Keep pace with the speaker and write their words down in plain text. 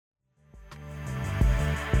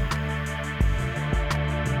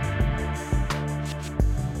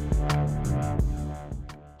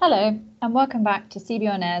Hello, and welcome back to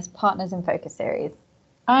CB On Air's Partners in Focus series.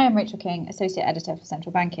 I am Rachel King, Associate Editor for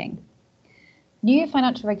Central Banking. New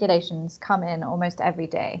financial regulations come in almost every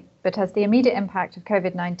day, but as the immediate impact of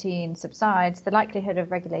COVID-19 subsides, the likelihood of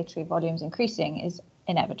regulatory volumes increasing is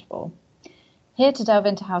inevitable. Here to delve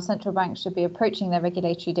into how central banks should be approaching their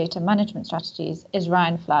regulatory data management strategies is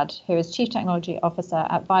Ryan Flood, who is Chief Technology Officer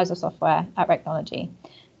at Visor Software at Regnology.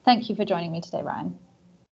 Thank you for joining me today, Ryan.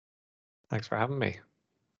 Thanks for having me.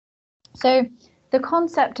 So the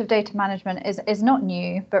concept of data management is not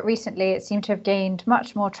new, but recently it seemed to have gained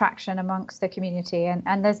much more traction amongst the community.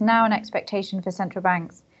 And there's now an expectation for central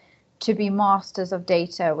banks to be masters of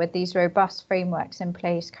data with these robust frameworks in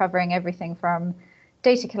place, covering everything from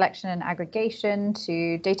data collection and aggregation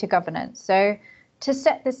to data governance. So to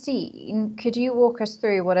set the scene, could you walk us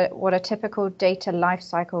through what a typical data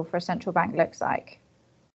lifecycle for a central bank looks like?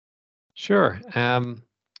 Sure.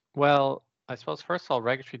 Well, I suppose, first of all,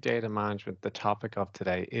 regulatory data management, the topic of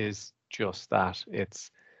today, is just that.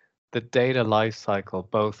 It's the data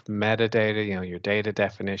lifecycle, both metadata, your data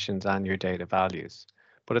definitions and your data values.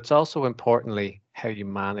 But it's also importantly how you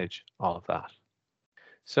manage all of that.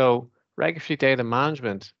 So regulatory data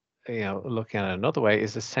management, looking at it another way,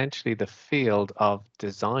 is essentially the field of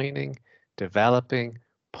designing, developing,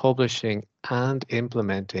 publishing, and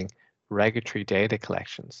implementing regulatory data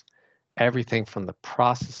collections. Everything from the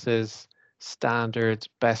processes, standards,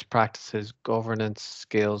 best practices, governance,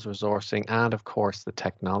 skills, resourcing, and of course the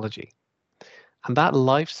technology. And that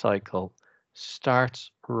life cycle starts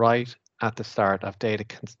right at the start of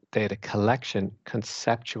data collection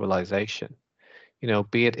conceptualization.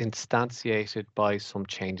 Be it instantiated by some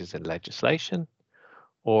changes in legislation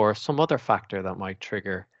or some other factor that might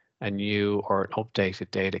trigger a new or an updated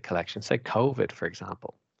data collection, say COVID, for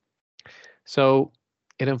example. So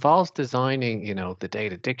it involves designing, the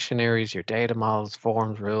data dictionaries, your data models,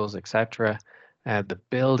 forms, rules, etc., the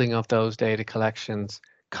building of those data collections,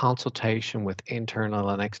 consultation with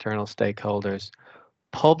internal and external stakeholders,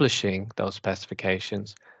 publishing those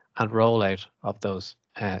specifications, and rollout of those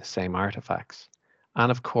same artifacts.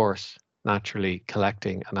 And of course, naturally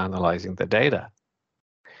collecting and analyzing the data.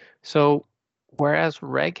 So whereas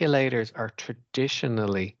regulators are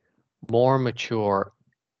traditionally more mature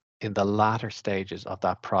in the latter stages of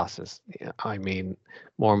that process, I mean,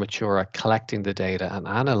 more mature at collecting the data and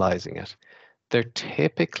analyzing it, they're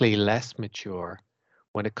typically less mature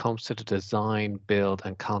when it comes to the design, build,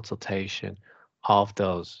 and consultation of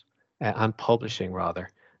those, and publishing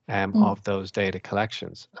rather, of those data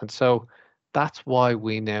collections. And so that's why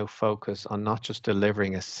we now focus on not just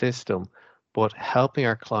delivering a system, but helping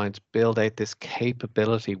our clients build out this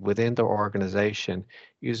capability within their organization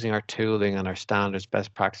using our tooling and our standards,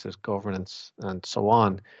 best practices, governance, and so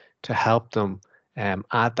on to help them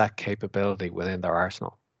add that capability within their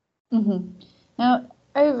arsenal. Mm-hmm. Now,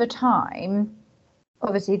 over time,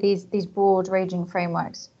 obviously these broad-ranging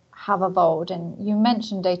frameworks have evolved, and you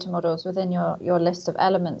mentioned data models within your list of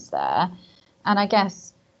elements there. And I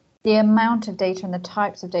guess the amount of data and the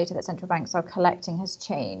types of data that central banks are collecting has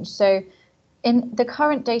changed. So in the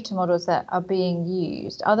current data models that are being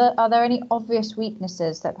used, are there any obvious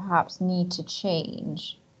weaknesses that perhaps need to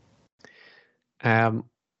change?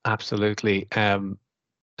 Absolutely. And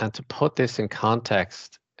to put this in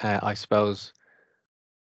context, I suppose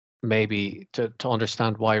maybe to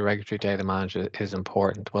understand why regulatory data management is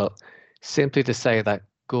important. Well, simply to say that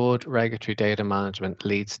good regulatory data management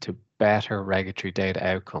leads to better regulatory data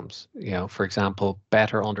outcomes. For example,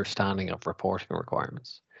 better understanding of reporting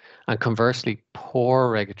requirements. And conversely,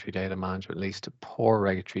 poor regulatory data management leads to poor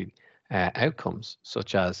regulatory outcomes,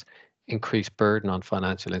 such as increased burden on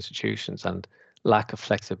financial institutions and lack of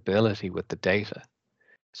flexibility with the data.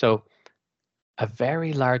 So a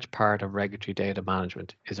very large part of regulatory data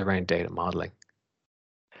management is around data modeling.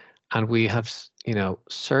 And we have,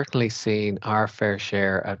 certainly seen our fair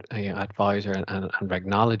share at Visor and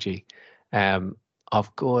Regnology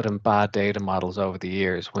of good and bad data models over the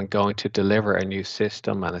years when going to deliver a new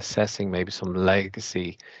system and assessing maybe some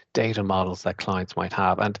legacy data models that clients might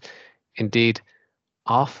have. And indeed,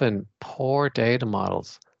 often poor data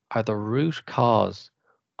models are the root cause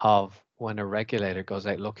of when a regulator goes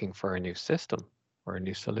out looking for a new system or a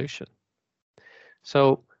new solution.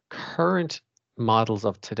 So current models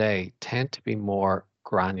of today tend to be more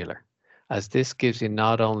granular, as this gives you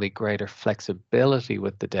not only greater flexibility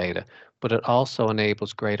with the data, but it also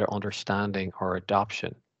enables greater understanding or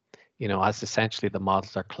adoption, as essentially the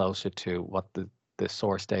models are closer to what the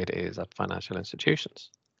source data is at financial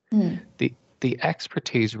institutions. The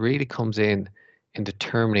expertise really comes in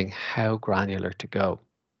determining how granular to go.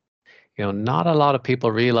 Not a lot of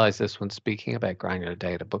people realize this when speaking about granular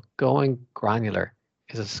data, but going granular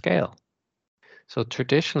is a scale. So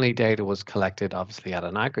traditionally, data was collected obviously at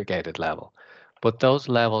an aggregated level, but those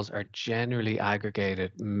levels are generally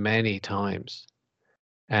aggregated many times.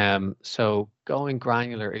 So going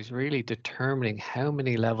granular is really determining how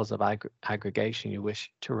many levels of aggregation you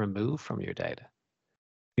wish to remove from your data.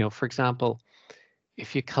 For example,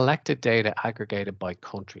 if you collected data aggregated by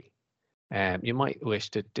country, you might wish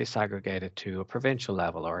to disaggregate it to a provincial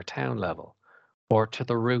level or a town level, or to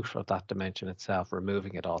the root of that dimension itself,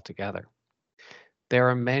 removing it altogether. There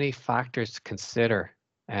are many factors to consider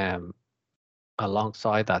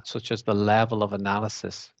alongside that, such as the level of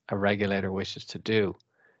analysis a regulator wishes to do,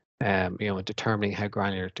 in determining how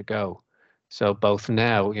granular to go. So both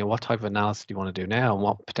now, what type of analysis do you want to do now,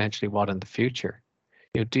 and what in the future?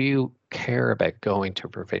 Do you care about going to a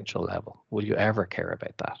provincial level? Will you ever care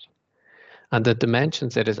about that? And the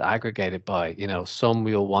dimensions it is aggregated by, some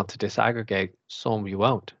you'll want to disaggregate, some you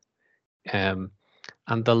won't. And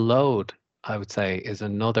the load, I would say, is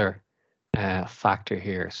another factor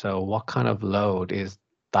here. So what kind of load is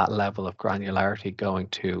that level of granularity going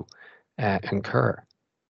to incur?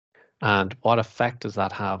 And what effect does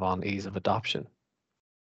that have on ease of adoption?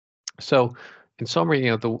 So in summary,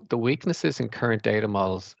 the weaknesses in current data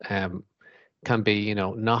models can be,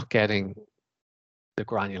 not getting the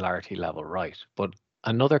granularity level right. But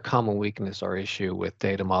another common weakness or issue with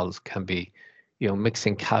data models can be,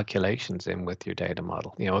 mixing calculations in with your data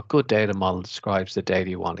model. A good data model describes the data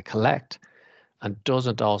you want to collect and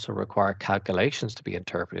doesn't also require calculations to be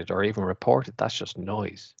interpreted or even reported. That's just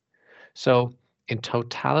noise. So in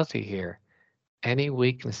totality here, any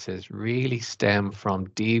weaknesses really stem from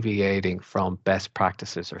deviating from best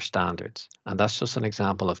practices or standards. And that's just an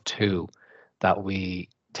example of two that we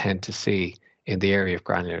tend to see in the area of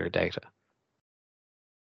granular data.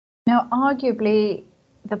 Now, arguably,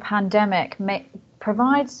 the pandemic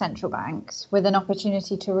provides central banks with an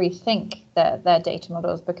opportunity to rethink their data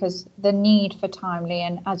models, because the need for timely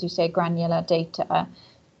and, as you say, granular data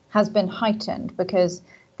has been heightened, because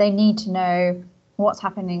they need to know what's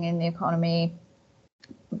happening in the economy,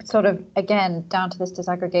 sort of, again, down to this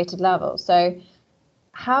disaggregated level. So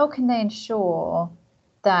how can they ensure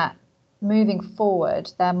that moving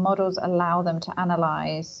forward, their models allow them to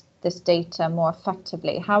analyze this data more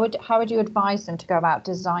effectively? How would you advise them to go about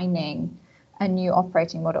designing a new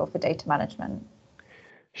operating model for data management?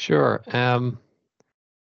 Sure. Well,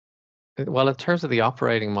 in terms of the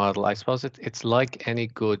operating model, I suppose it's like any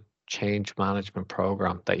good change management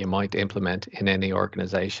program that you might implement in any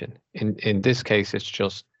organization. In this case, it's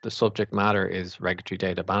just the subject matter is regulatory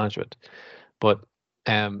data management. But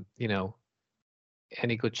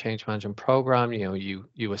any good change management program,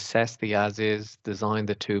 you assess the as is, design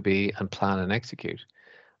the to be, and plan and execute.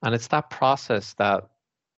 And it's that process that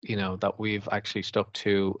that we've actually stuck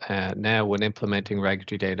to now when implementing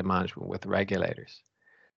regulatory data management with regulators.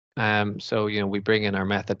 So we bring in our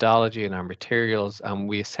methodology and our materials, and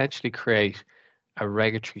we essentially create a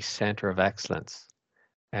regulatory center of excellence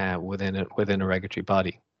within a regulatory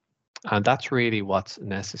body, and that's really what's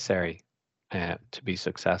necessary to be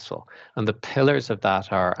successful. And the pillars of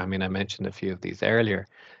that are, I mentioned a few of these earlier.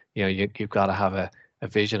 You've got to have a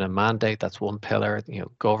vision and mandate. That's one pillar.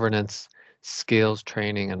 Governance, skills,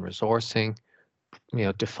 training, and resourcing.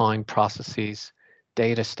 Define processes,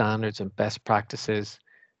 data standards and best practices,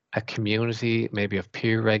 a community maybe of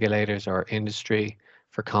peer regulators or industry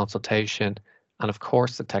for consultation, and of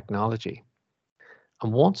course the technology.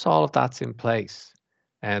 And once all of that's in place,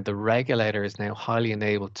 the regulator is now highly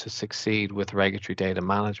enabled to succeed with regulatory data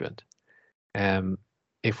management.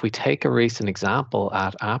 If we take a recent example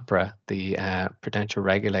at APRA, the prudential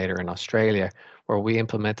regulator in Australia, where we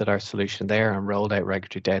implemented our solution there and rolled out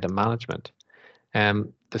regulatory data management,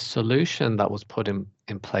 the solution that was put in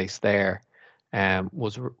place there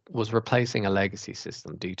was replacing a legacy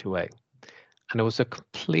system, D2A. And it was a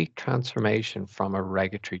complete transformation from a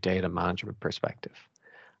regulatory data management perspective.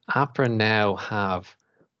 APRA now have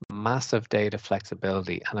massive data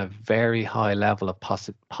flexibility, and a very high level of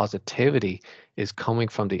positivity is coming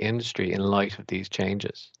from the industry in light of these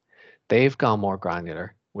changes. They've gone more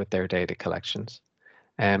granular with their data collections,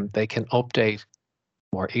 and they can update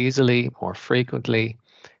more easily, more frequently.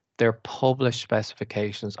 Their published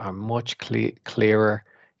specifications are much clearer,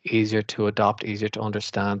 easier to adopt, easier to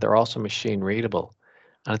understand. They're also machine readable.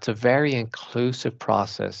 And it's a very inclusive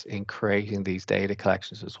process in creating these data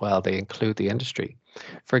collections as well. They include the industry.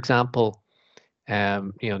 For example,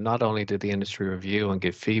 not only did the industry review and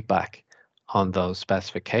give feedback on those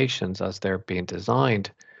specifications as they're being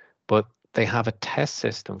designed, but they have a test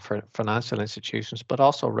system for financial institutions, but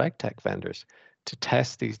also RegTech vendors to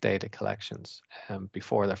test these data collections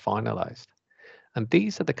before they're finalized. And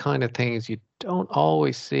these are the kind of things you don't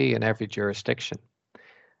always see in every jurisdiction.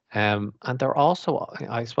 And they're also,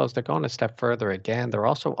 I suppose they're going a step further again, they're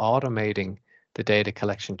also automating the data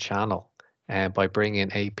collection channel by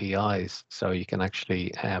bringing APIs so you can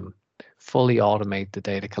actually fully automate the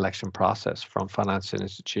data collection process from financial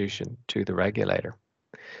institution to the regulator.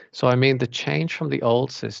 So I mean, the change from the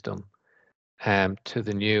old system to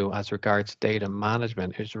the new as regards data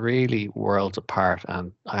management is really worlds apart,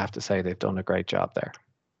 and I have to say they've done a great job there.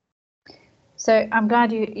 So I'm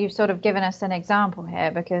glad you've sort of given us an example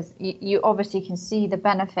here, because you obviously can see the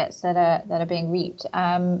benefits that are being reaped.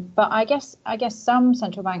 But I guess some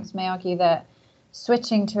central banks may argue that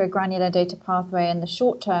switching to a granular data pathway in the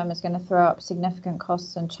short term is going to throw up significant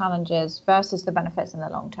costs and challenges versus the benefits in the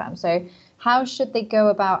long term. So how should they go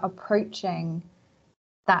about approaching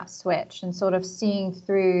that switch and sort of seeing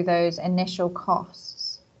through those initial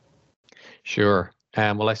costs? Sure.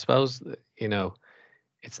 Well, I suppose,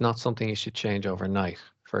 it's not something you should change overnight,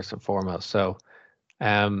 first and foremost. So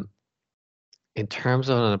in terms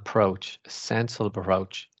of an approach, a sensible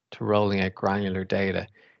approach to rolling out granular data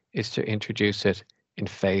is to introduce it in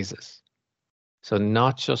phases. So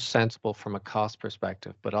not just sensible from a cost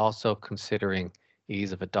perspective, but also considering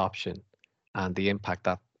ease of adoption and the impact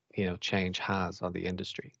that change has on the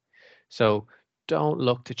industry. So don't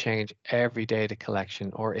look to change every data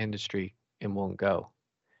collection or industry in one go.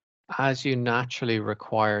 As you naturally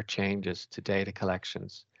require changes to data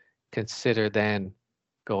collections, consider then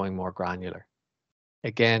going more granular.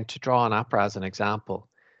 Again, to draw on APRA as an example,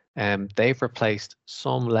 they've replaced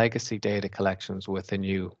some legacy data collections with a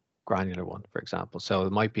new granular one, for example. So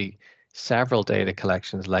it might be several data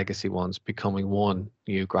collections, legacy ones, becoming one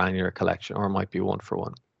new granular collection, or it might be one for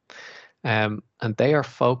one. And they are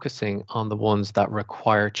focusing on the ones that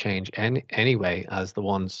require change anyway as the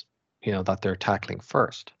ones that they're tackling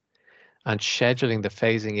first, and scheduling the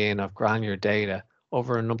phasing in of granular data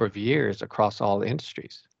over a number of years across all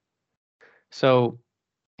industries. So,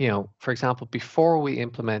 for example, before we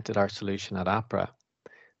implemented our solution at APRA,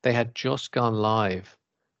 they had just gone live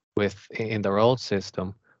in their old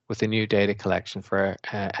system with a new data collection for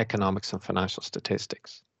economics and financial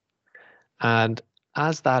statistics. And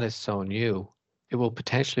as that is so new, it will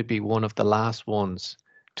potentially be one of the last ones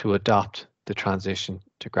to adopt the transition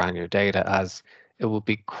to granular data, as it will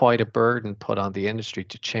be quite a burden put on the industry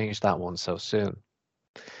to change that one so soon.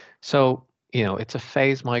 So, it's a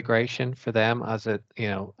phased migration for them, as it,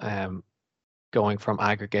 going from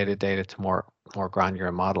aggregated data to more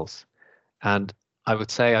granular models. And I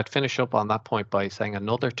would say I'd finish up on that point by saying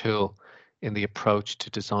another tool in the approach to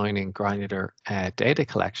designing granular data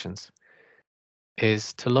collections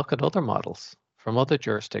is to look at other models from other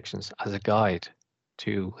jurisdictions as a guide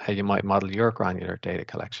to how you might model your granular data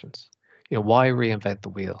collections. Why reinvent the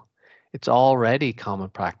wheel? It's already common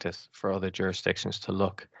practice for other jurisdictions to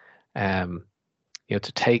look,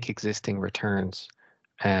 to take existing returns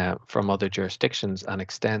from other jurisdictions and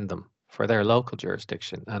extend them for their local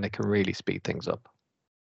jurisdiction, and it can really speed things up.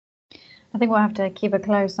 I think we'll have to keep a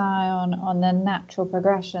close eye on the natural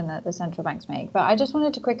progression that the central banks make. But I just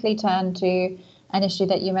wanted to quickly turn to an issue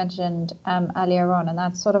that you mentioned earlier on, and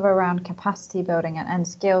that's sort of around capacity building and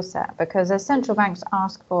skill set, because as central banks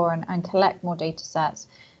ask for and collect more data sets,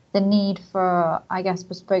 the need for, I guess,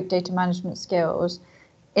 bespoke data management skills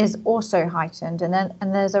is also heightened.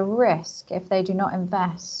 And there's a risk if they do not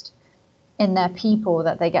invest in their people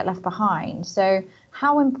that they get left behind. So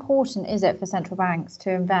how important is it for central banks to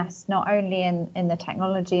invest not only in the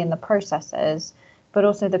technology and the processes, but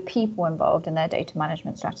also the people involved in their data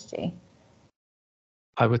management strategy?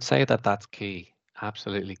 I would say that that's key,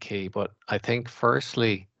 absolutely key. But I think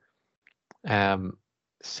firstly,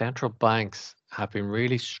 central banks have been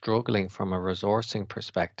really struggling from a resourcing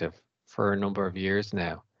perspective for a number of years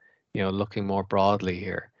now, looking more broadly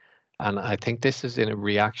here. And I think this is in a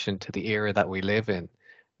reaction to the era that we live in,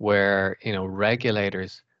 where,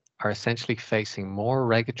 regulators are essentially facing more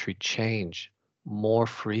regulatory change more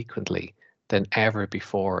frequently than ever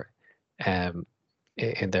before in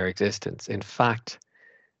their existence. In fact,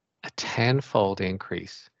 a tenfold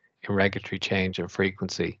increase in regulatory change and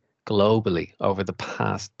frequency globally over the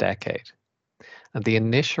past decade. And the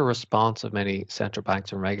initial response of many central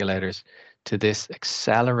banks and regulators to this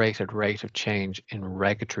accelerated rate of change in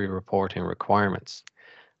regulatory reporting requirements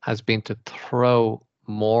has been to throw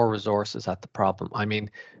more resources at the problem. I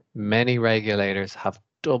mean, many regulators have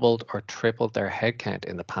doubled or tripled their headcount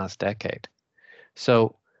in the past decade.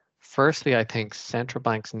 So Firstly, I think central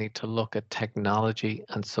banks need to look at technology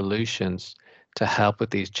and solutions to help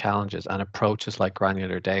with these challenges and approaches like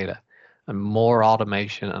granular data and more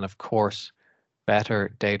automation and, of course,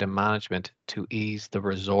 better data management to ease the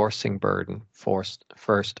resourcing burden first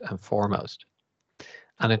and foremost.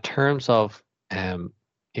 And in terms of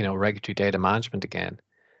regulatory data management again,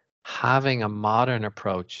 having a modern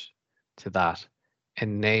approach to that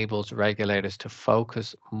enables regulators to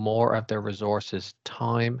focus more of their resources,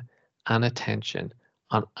 time, and attention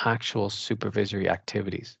on actual supervisory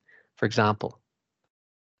activities. For example,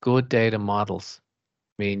 good data models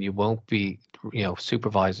mean you won't be,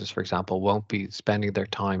 supervisors, for example, won't be spending their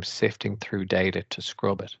time sifting through data to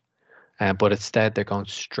scrub it, but instead they're going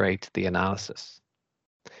straight to the analysis.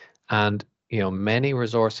 And, many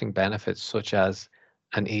resourcing benefits, such as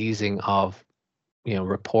an easing of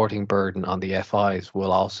reporting burden on the FIs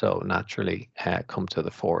will also naturally come to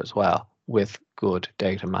the fore as well with good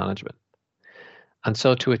data management. And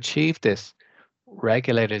so to achieve this,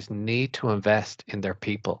 regulators need to invest in their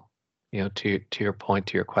people. To your point,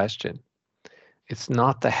 to your question, it's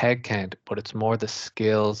not the headcount, but it's more the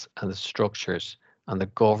skills and the structures and the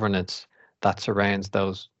governance that surrounds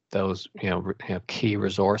those key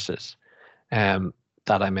resources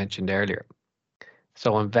that I mentioned earlier.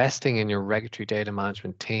 So investing in your regulatory data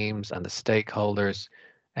management teams and the stakeholders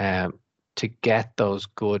to get those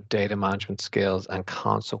good data management skills and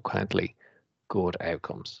consequently good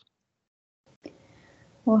outcomes.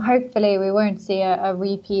 Well, hopefully we won't see a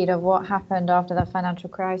repeat of what happened after the financial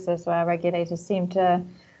crisis, where regulators seem to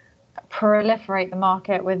proliferate the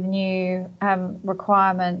market with new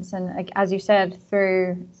requirements, and as you said,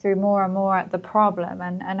 through more and more at the problem,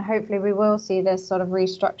 and hopefully we will see this sort of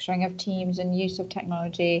restructuring of teams and use of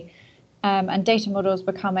technology and data models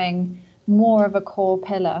becoming more of a core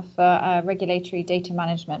pillar for regulatory data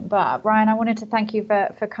management. But Ryan, I wanted to thank you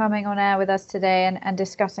for coming on air with us today and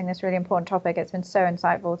discussing this really important topic. It's been so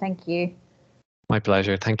insightful. Thank you. My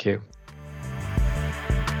pleasure. Thank you.